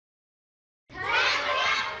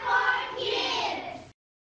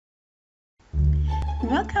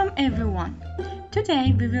Welcome everyone.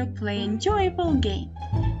 Today we will play an enjoyable game.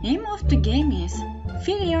 Name of the game is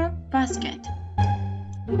Fill Your Basket.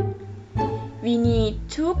 We need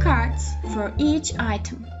 2 cards for each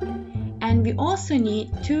item, and we also need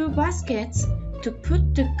 2 baskets to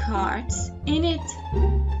put the cards in it.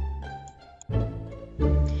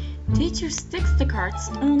 Teacher sticks the cards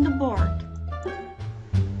on the board.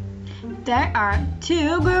 There are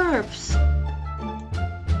 2 groups.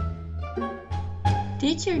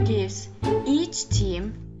 Teacher gives each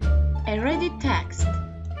team a ready text.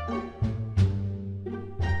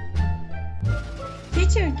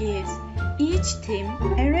 Teacher gives each team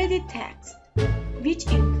a ready text, which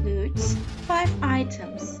includes 5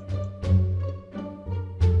 items.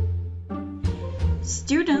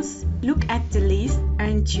 Students look at the list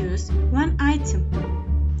and choose 1 item.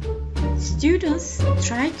 Students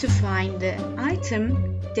try to find the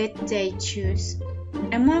item that they choose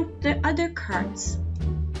among the other cards.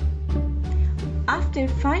 After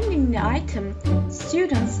finding the item,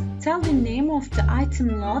 students tell the name of the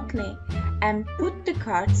item loudly and put the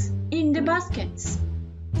cards in the baskets.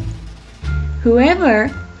 Whoever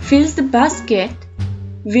fills the basket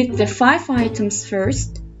with the 5 items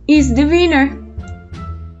first is the winner.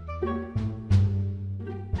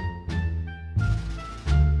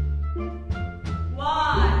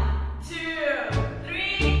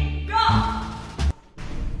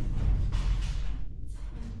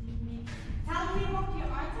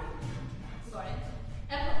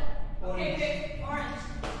 Okay, good. Orange.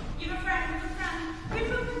 Give a friend, give a friend. Good.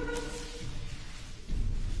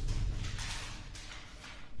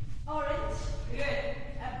 Orange. Good.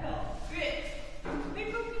 Apple. Good.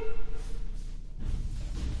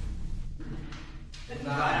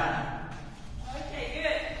 Banana. Okay,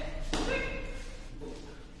 good. Quick.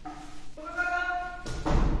 Go.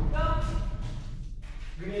 Go.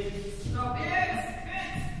 Green. Stop. Yes.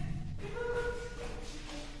 Good.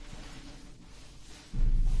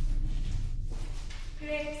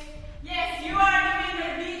 Grapes.